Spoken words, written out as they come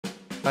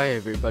Hi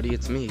everybody,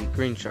 it's me,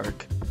 Green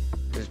Shark.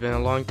 It's been a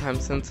long time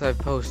since I've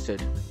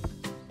posted.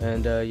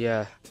 And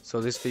yeah,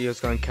 so this video is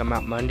going to come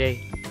out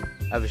Monday.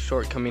 I have a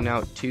short coming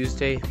out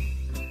Tuesday.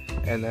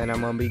 And then I'm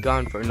going to be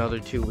gone for another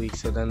 2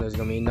 weeks, so then there's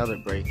going to be another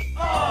break.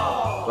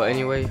 But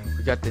anyway,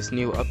 we got this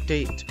new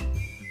update.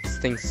 This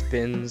thing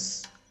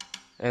spins.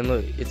 And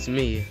look, it's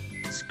me,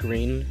 it's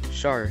Green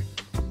Shark.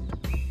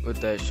 With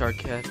the shark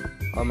head.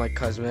 All my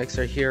cosmetics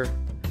are here.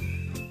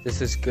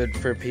 This is good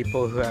for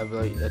people who have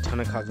like a ton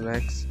of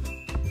cosmetics.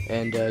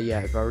 And yeah,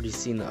 I've already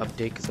seen the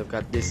update because I've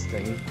got this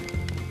thing.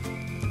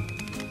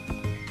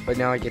 But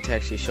now I get to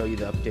actually show you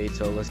the update,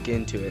 so let's get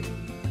into it.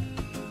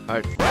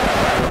 Alright,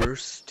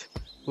 first,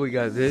 we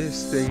got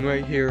this thing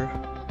right here.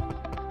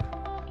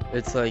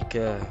 It's like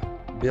a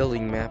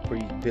building map where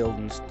you build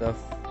and stuff.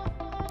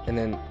 And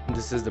then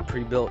this is the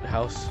pre-built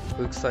house.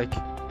 Looks like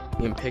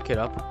you can pick it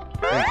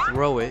up and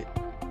throw it.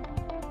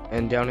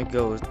 And down it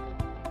goes.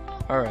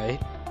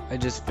 Alright, I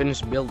just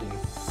finished building.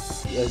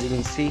 As you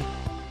can see,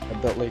 I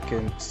built like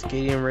a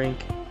skating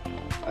rink,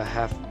 a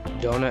half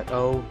donut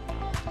O,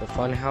 the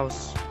fun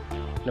house,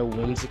 and a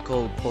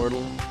whimsical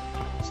portal.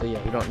 So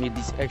yeah, we don't need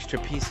these extra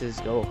pieces.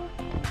 Go.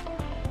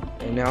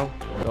 And now,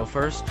 we'll go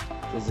first.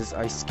 There's this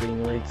ice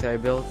skating rink that I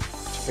built.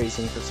 It's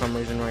facing for some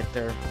reason right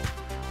there.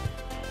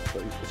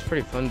 But it's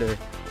pretty fun to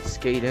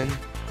skate in.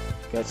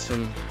 Got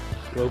some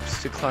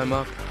ropes to climb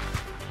up.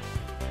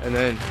 And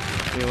then,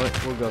 you know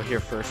what, we'll go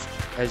here first.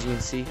 As you can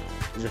see,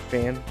 there's a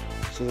fan.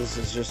 So this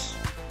is just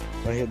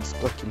my head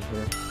stuck in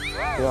here.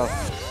 Get off.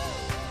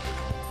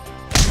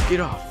 Get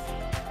off.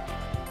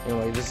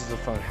 Anyway, this is a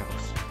fun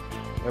house.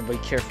 Gotta be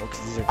careful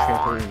because these are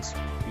trampolines.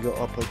 You go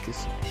up like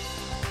this.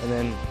 And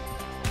then...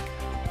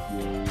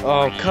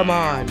 Oh, come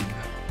on!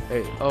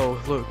 Hey, oh,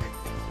 look.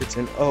 It's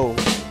an O.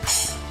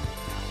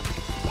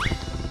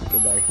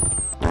 Goodbye.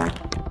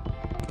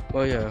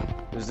 Oh yeah,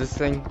 there's this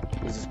thing.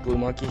 There's this blue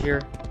monkey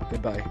here.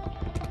 Goodbye.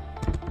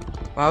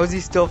 How is he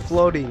still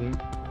floating?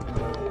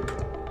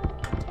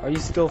 Are you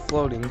still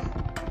floating?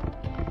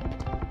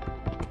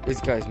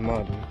 This guy's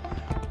modding.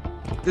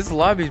 This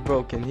lobby's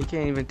broken. He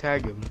can't even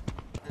tag him.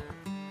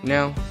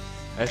 Now,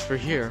 as for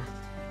here,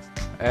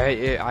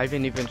 I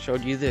haven't even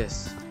showed you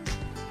this.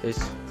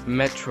 It's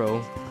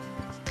Metro.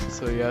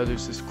 So yeah,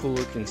 there's this cool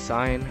looking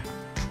sign.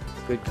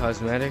 Good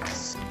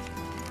cosmetics.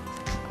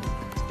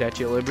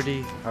 Statue of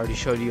Liberty. I already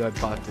showed you I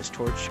bought this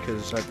torch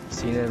because I've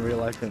seen it in real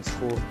life and it's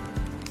cool.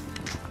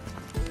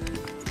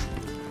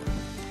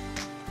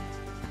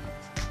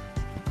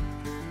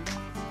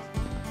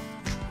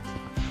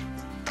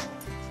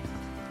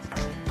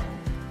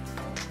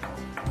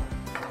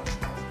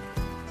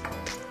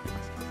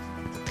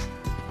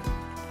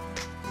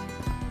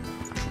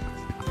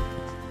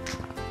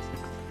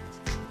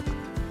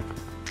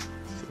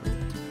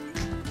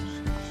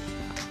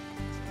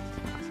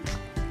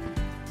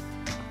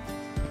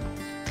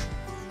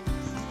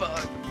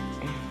 Fuck.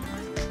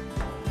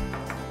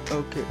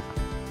 Okay.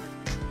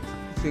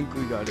 I think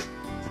we got it.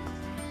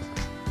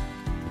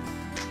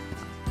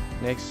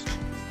 Next,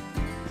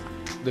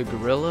 the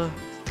gorilla.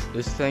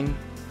 This thing.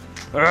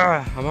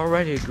 I'm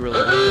already a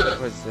gorilla.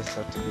 Why does this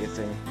have to be a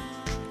thing?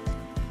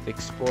 The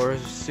explorer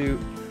suit.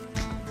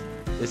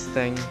 This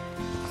thing.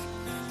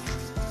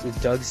 The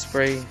Doug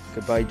spray.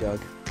 Goodbye,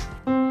 Doug.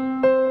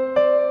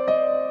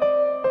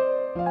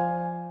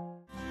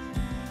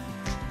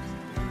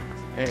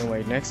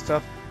 Anyway, next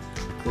up,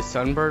 the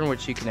sunburn,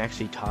 which you can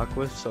actually talk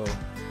with. So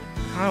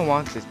I kind of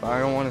want this, but I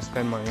don't want to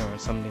spend money on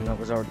something that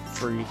was already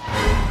free.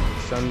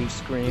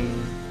 Sunscreen,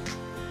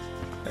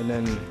 and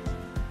then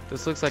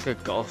this looks like a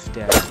golf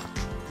dad.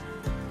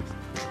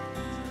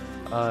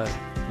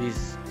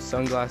 These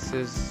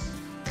sunglasses,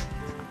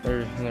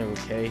 they're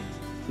okay.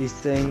 These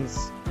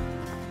things,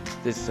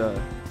 this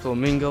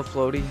flamingo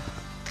floaty,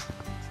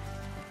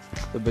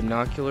 the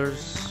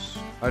binoculars.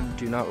 I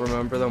do not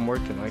remember them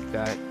working like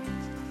that.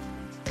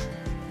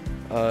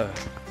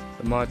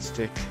 The mod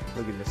stick.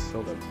 Look at this.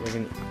 Hold up.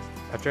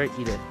 After I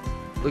eat it,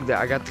 look at that.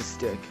 I got the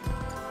stick.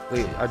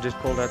 Look, I just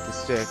pulled out the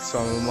stick, so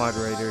I'm a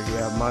moderator.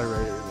 Yeah, I'm a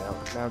moderator now.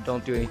 Now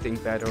don't do anything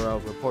bad or I'll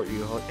report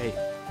you. Hey,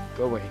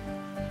 go away.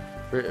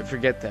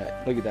 Forget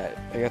that. Look at that.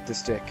 I got the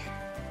stick.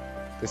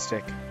 The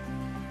stick.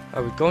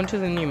 I was going to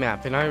the new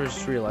map and I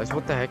just realized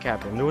what the heck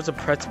happened. There was a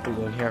pretzel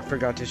balloon here. I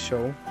forgot to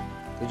show.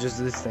 It's just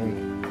this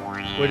thing.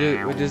 What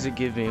does it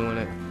give me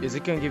when is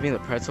it gonna give me the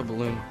pretzel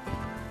balloon?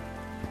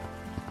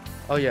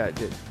 Oh yeah, it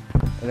did.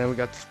 And then we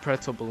got this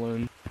pretzel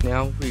balloon.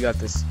 Now we got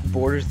this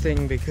border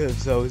thing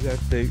because I was at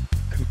the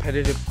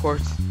competitive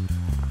course.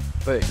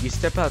 But you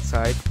step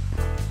outside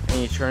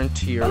and you turn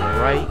to your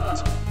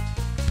right,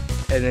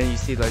 and then you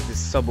see like this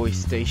subway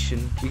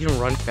station. You can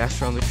run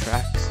faster on the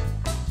tracks.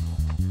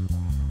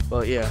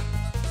 Well, yeah,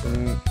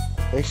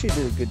 they actually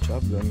did a good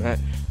job doing that.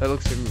 That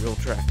looks like a real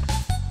track.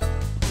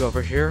 Go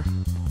over here,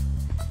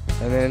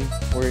 and then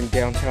we're in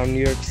downtown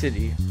New York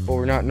City, but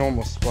we're not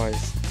normal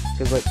spies.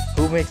 Cause like,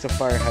 who makes a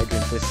fire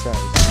hydrant this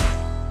size?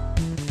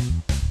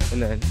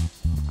 And then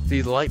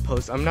the light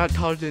post. I'm not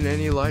touching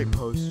any light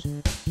post.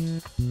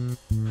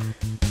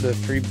 The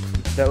free,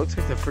 that looks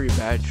like the free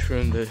badge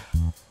from the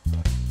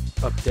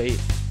update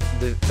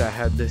that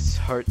had this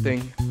heart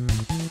thing.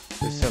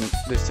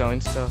 They're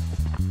selling stuff.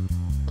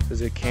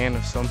 There's a can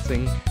of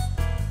something.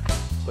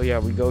 But yeah,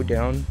 we go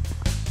down.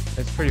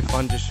 It's pretty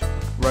fun just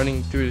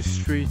running through the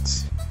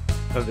streets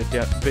of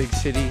the big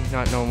city,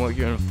 not knowing what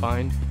you're gonna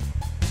find.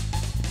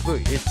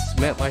 Look, it's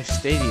MetLife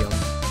Stadium.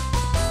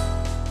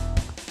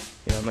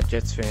 Yeah, I'm a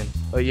Jets fan.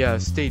 Oh yeah,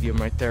 stadium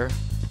right there.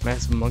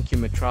 Massive monkey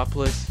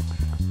metropolis.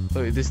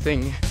 Look at this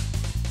thing.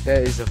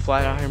 That is a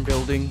Flatiron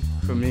building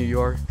from New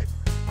York.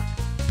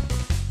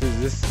 There's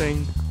this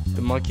thing,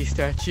 the monkey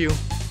statue.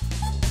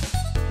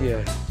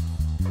 Yeah.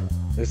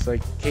 It's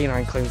like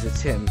K9 claims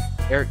it's him.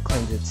 Eric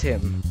claims it's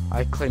him.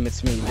 I claim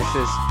it's me. This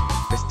is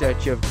the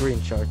statue of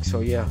Green Shark. So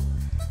yeah,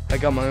 I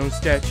got my own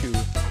statue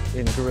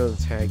in Gorilla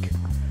Tag.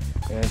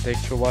 And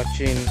thanks for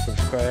watching.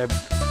 Subscribe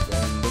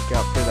and look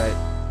out for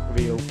that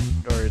video,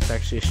 or it's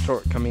actually a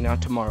short coming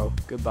out tomorrow.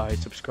 Goodbye.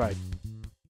 Subscribe.